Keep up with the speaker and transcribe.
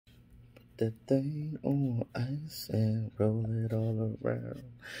that thing on ice and roll it all around.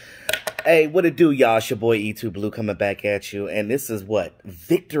 Hey, what it do, y'all? It's your boy E2 Blue coming back at you. And this is what?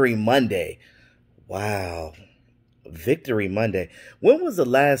 Victory Monday. Wow. Victory Monday. When was the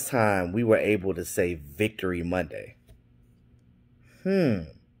last time we were able to say Victory Monday?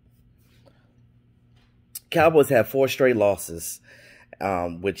 Cowboys had 4 straight losses,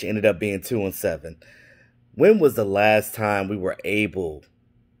 which ended up being 2-7. When was the last time we were able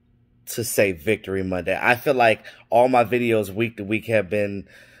to say Victory Monday? I feel like all my videos week to week have been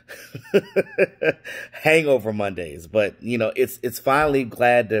hangover Mondays, but you know, it's finally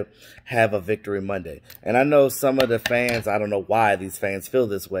glad to have a Victory Monday. And I know some of the fans, I don't know why these fans feel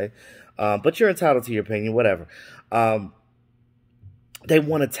this way, but you're entitled to your opinion, whatever. They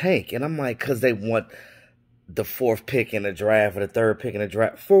want to tank, and I'm like, because they want the 4th pick in the draft or the 3rd pick in the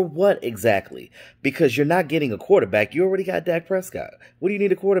draft. For what exactly? Because you're not getting a quarterback. You already got Dak Prescott. What do you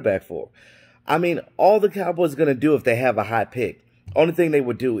need a quarterback for? I mean, all the Cowboys are going to do if they have a high pick, only thing they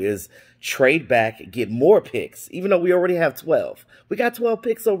would do is trade back, get more picks, even though we already have 12. We got 12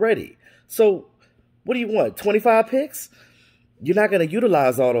 picks already. So what do you want, 25 picks? You're not going to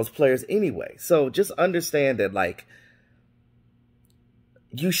utilize all those players anyway. So just understand that, like,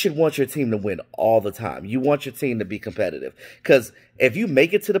 you should want your team to win all the time. You want your team to be competitive. Because if you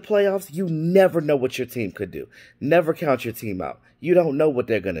make it to the playoffs, you never know what your team could do. Never count your team out. You don't know what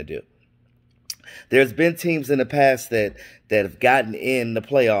they're going to do. There's been teams in the past that have gotten in the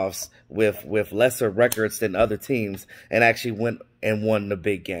playoffs with lesser records than other teams and actually went and won the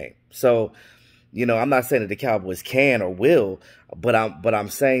big game. So, you know, I'm not saying that the Cowboys can or will, but I'm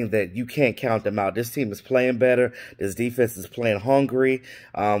saying that you can't count them out. This team is playing better. This defense is playing hungry.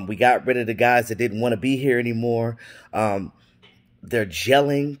 We got rid of the guys that didn't want to be here anymore. They're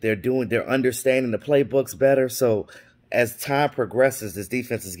gelling. They're understanding the playbooks better. So as time progresses, this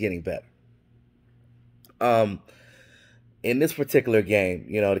defense is getting better. In this particular game,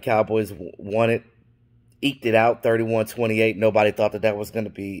 you know, the Cowboys won it, eked it out 31-28. Nobody thought that was going to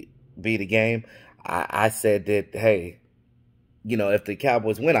be the game. I said that, hey, you know, if the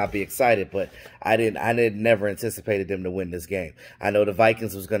Cowboys win, I'll be excited, but I never anticipated them to win this game. I know the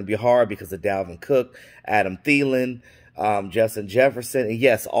Vikings was going to be hard because of Dalvin Cook, Adam Thielen, Justin Jefferson, and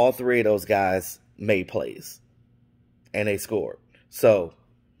yes, all 3 of those guys made plays and they scored. So,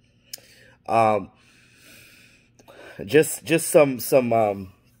 just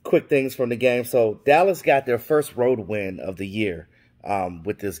some quick things from the game. So Dallas got their first road win of the year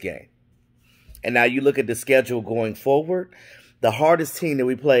with this game. And now you look at the schedule going forward. The hardest team that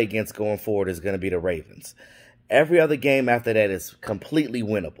we play against going forward is going to be the Ravens. Every other game after that is completely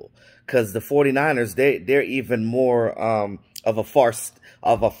winnable because the 49ers, they're even more of a farce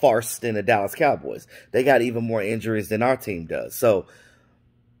than the Dallas Cowboys. They got even more injuries than our team does. So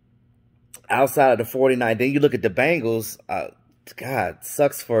outside of the 49, then you look at the Bengals. God,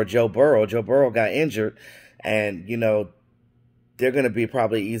 sucks for Joe Burrow. Joe Burrow got injured, and you know, they're going to be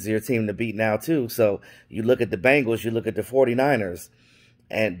probably easier team to beat now, too. So you look at the Bengals, you look at the 49ers,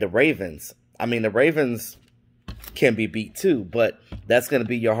 and the Ravens. I mean, the Ravens can be beat, too, but that's going to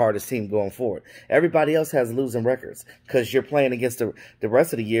be your hardest team going forward. Everybody else has losing records because you're playing against the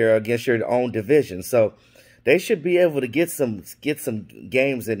rest of the year against your own division. So they should be able to get some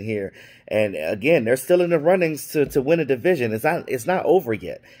games in here. And, again, they're still in the runnings to win a division. It's not over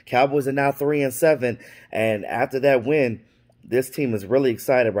yet. Cowboys are now 3-7, and after that win, this team is really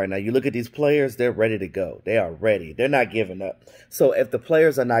excited right now. You look at these players, they're ready to go. They are ready. They're not giving up. So if the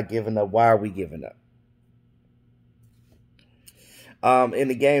players are not giving up, why are we giving up? In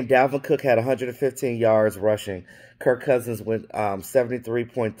the game, Dalvin Cook had 115 yards rushing. Kirk Cousins went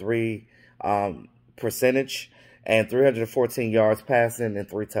 73.3 percentage and 314 yards passing and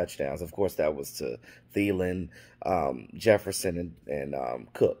 3 touchdowns. Of course, that was to Thielen, Jefferson, and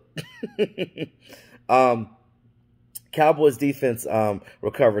Cook. Cowboys defense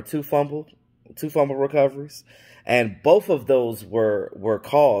recovered 2 fumble recoveries, and both of those were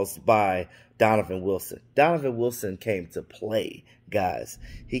caused by Donovan Wilson. Donovan Wilson came to play, guys.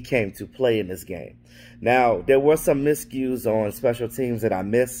 He came to play in this game. Now, there were some miscues on special teams that I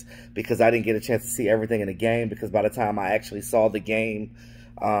missed because I didn't get a chance to see everything in the game, because by the time I actually saw the game,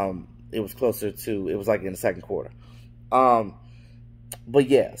 it was like in the second quarter. But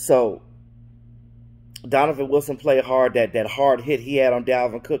yeah, so Donovan Wilson played hard. That hard hit he had on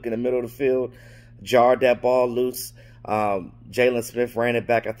Dalvin Cook in the middle of the field jarred that ball loose. Jalen Smith ran it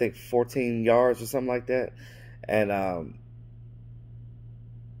back, I think, 14 yards or something like that. And,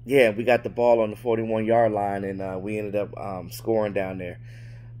 yeah, we got the ball on the 41-yard line, and we ended up scoring down there.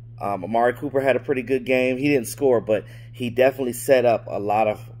 Amari Cooper had a pretty good game. He didn't score, but he definitely set up a lot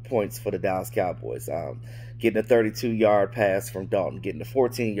of points for the Dallas Cowboys. Getting a 32-yard pass from Dalton, getting a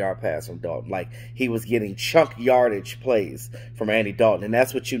 14-yard pass from Dalton. Like, he was getting chunk yardage plays from Andy Dalton, and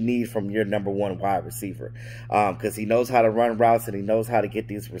that's what you need from your number one wide receiver, because he knows how to run routes and he knows how to get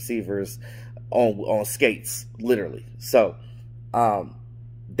these receivers on skates, literally. So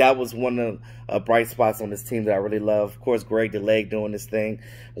that was one of the bright spots on this team that I really love. Of course, Greg DeLeg doing this thing.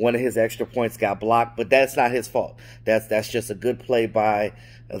 One of his extra points got blocked, but that's not his fault. That's just a good play by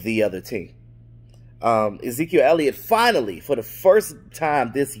the other team. Ezekiel Elliott finally, for the first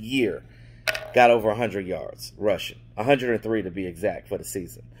time this year, got over 100 yards rushing. 103 to be exact for the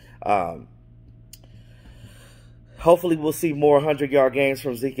season. Hopefully we'll see more 100-yard games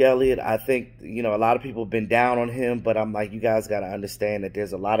from Zeke Elliott. I think, a lot of people have been down on him, but I'm like, you guys got to understand that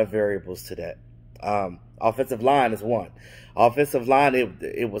there's a lot of variables to that. Offensive line is one. Offensive line,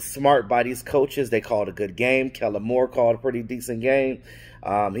 it was smart by these coaches. They called a good game. Kellen Moore called a pretty decent game.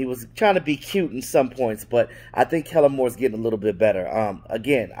 He was trying to be cute in some points, but I think Kellen Moore's getting a little bit better.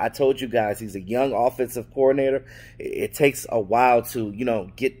 Again, I told you guys, he's a young offensive coordinator. It takes a while to,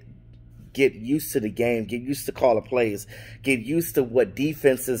 get used to the game, get used to calling plays, get used to what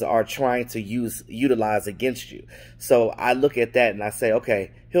defenses are trying to utilize against you. So I look at that and I say,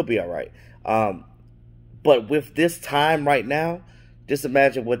 okay, he'll be all right. But with this time right now, just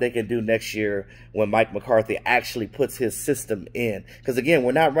imagine what they can do next year when Mike McCarthy actually puts his system in. Because, again,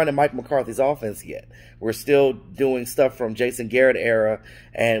 we're not running Mike McCarthy's offense yet. We're still doing stuff from Jason Garrett era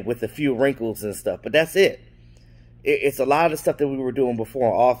and with a few wrinkles and stuff. But that's it. It's a lot of the stuff that we were doing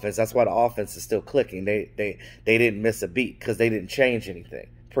before on offense. That's why the offense is still clicking. They didn't miss a beat because they didn't change anything,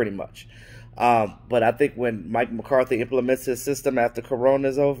 pretty much. But I think when Mike McCarthy implements his system after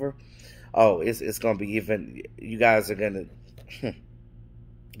Corona's over, it's going to be even. You guys are going to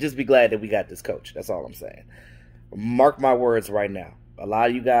just be glad that we got this coach. That's all I'm saying. Mark my words right now. A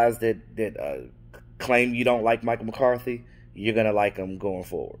lot of you guys that claim you don't like Mike McCarthy, you're going to like him going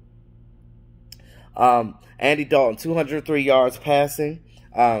forward. Andy Dalton, 203 yards passing,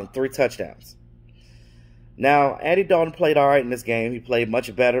 3 touchdowns. Now, Andy Dalton played all right in this game. He played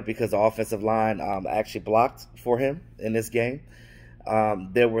much better because the offensive line actually blocked for him in this game.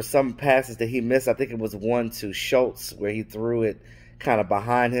 There were some passes that he missed. I think it was one to Schultz where he threw it kind of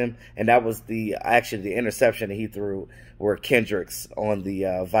behind him, and that was the interception that he threw where Kendricks on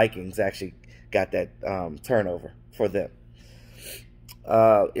the Vikings actually got that turnover for them.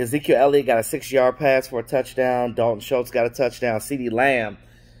 Ezekiel Elliott got a 6-yard pass for a touchdown. Dalton Schultz got a touchdown. CeeDee Lamb,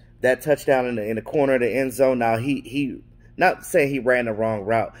 that touchdown in the corner of the end zone. Now, he not saying he ran the wrong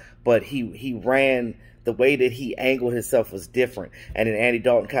route, but he ran the way that he angled himself was different. And then Andy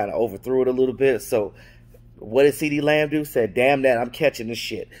Dalton kind of overthrew it a little bit. So what did CeeDee Lamb do? Said, damn that, I'm catching this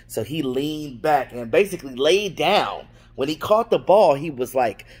shit. So he leaned back and basically laid down. When he caught the ball, he was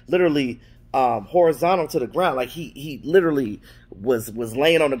like literally horizontal to the ground. Like he literally was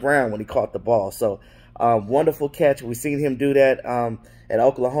laying on the ground when he caught the ball. So wonderful catch. We've seen him do that at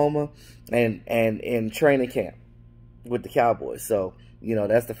Oklahoma and in training camp with the Cowboys. So,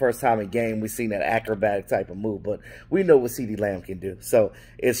 that's the first time in game we've seen that acrobatic type of move. But we know what CeeDee Lamb can do. So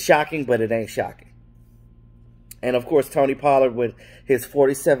it's shocking, but it ain't shocking. And, of course, Tony Pollard with his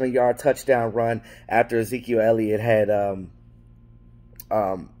 47-yard touchdown run after Ezekiel Elliott had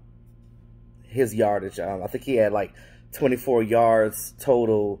his yardage. I think he had like 24 yards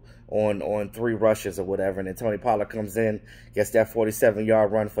total on 3 rushes or whatever. And then Tony Pollard comes in, gets that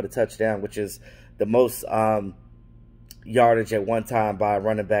 47-yard run for the touchdown, which is the most yardage at one time by a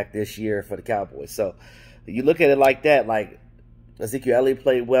running back this year for the Cowboys. So you look at it like that, like Ezekiel Elliott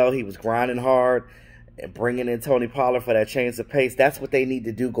played well. He was grinding hard and bringing in Tony Pollard for that change of pace. That's what they need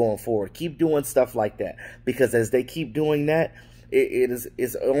to do going forward. Keep doing stuff like that, because as they keep doing that,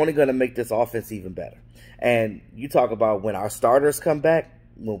 it's only going to make this offense even better. And you talk about when our starters come back,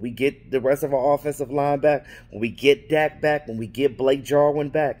 when we get the rest of our offensive line back, when we get Dak back, when we get Blake Jarwin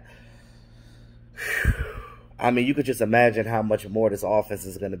back, I mean, you could just imagine how much more this offense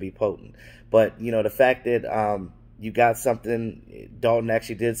is going to be potent. But, the fact that you got something, Dalton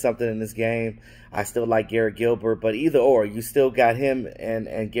actually did something in this game. I still like Garrett Gilbert, but either or, you still got him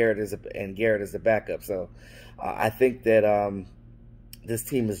and Garrett as the backup. So I think that this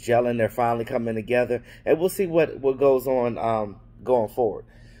team is gelling. They're finally coming together, and we'll see what goes on going forward.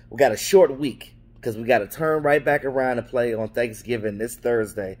 We got a short week because we got to turn right back around and play on Thanksgiving this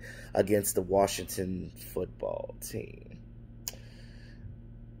Thursday against the Washington football team.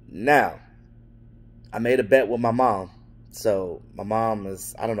 Now, I made a bet with my mom. So my mom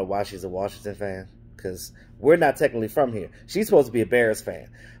is, I don't know why she's a Washington fan, because we're not technically from here. She's supposed to be a Bears fan.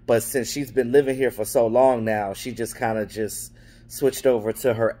 But since she's been living here for so long now, she just kind of just switched over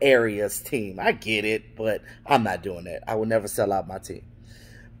to her area's team. I get it, but I'm not doing that. I will never sell out my team.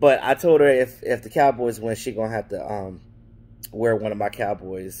 But I told her if the Cowboys win, she gonna have to wear one of my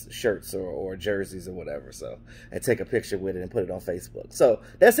Cowboys shirts or jerseys or whatever. So, and take a picture with it and put it on Facebook. So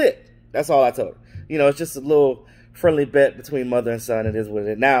that's it. That's all I told her. You know, it's just a little friendly bet between mother and son. It is what it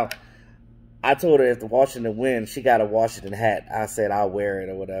is. Now, I told her if the Washington wins, she got a Washington hat. I said I'll wear it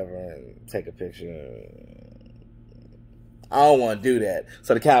or whatever and take a picture. I don't want to do that.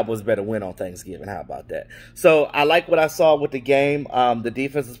 So the Cowboys better win on Thanksgiving. How about that? So I like what I saw with the game. The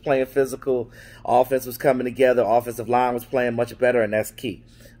defense was playing physical. Offense was coming together. Offensive line was playing much better, and that's key.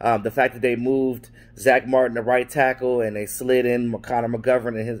 The fact that they moved Zach Martin to right tackle and they slid in Connor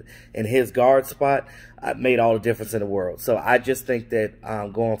McGovern in his guard spot made all the difference in the world. So I just think that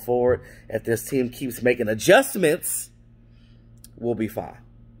going forward, if this team keeps making adjustments, we'll be fine.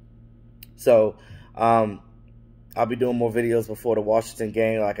 So I'll be doing more videos before the Washington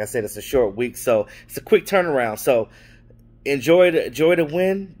game. Like I said, it's a short week, so it's a quick turnaround. So enjoy the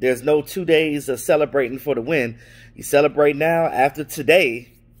win. There's no 2 days of celebrating for the win. You celebrate now. After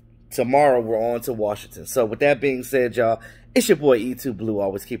today, tomorrow we're on to Washington. So with that being said, y'all, it's your boy E2 Blue,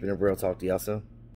 always keeping it real. Talk to y'all soon.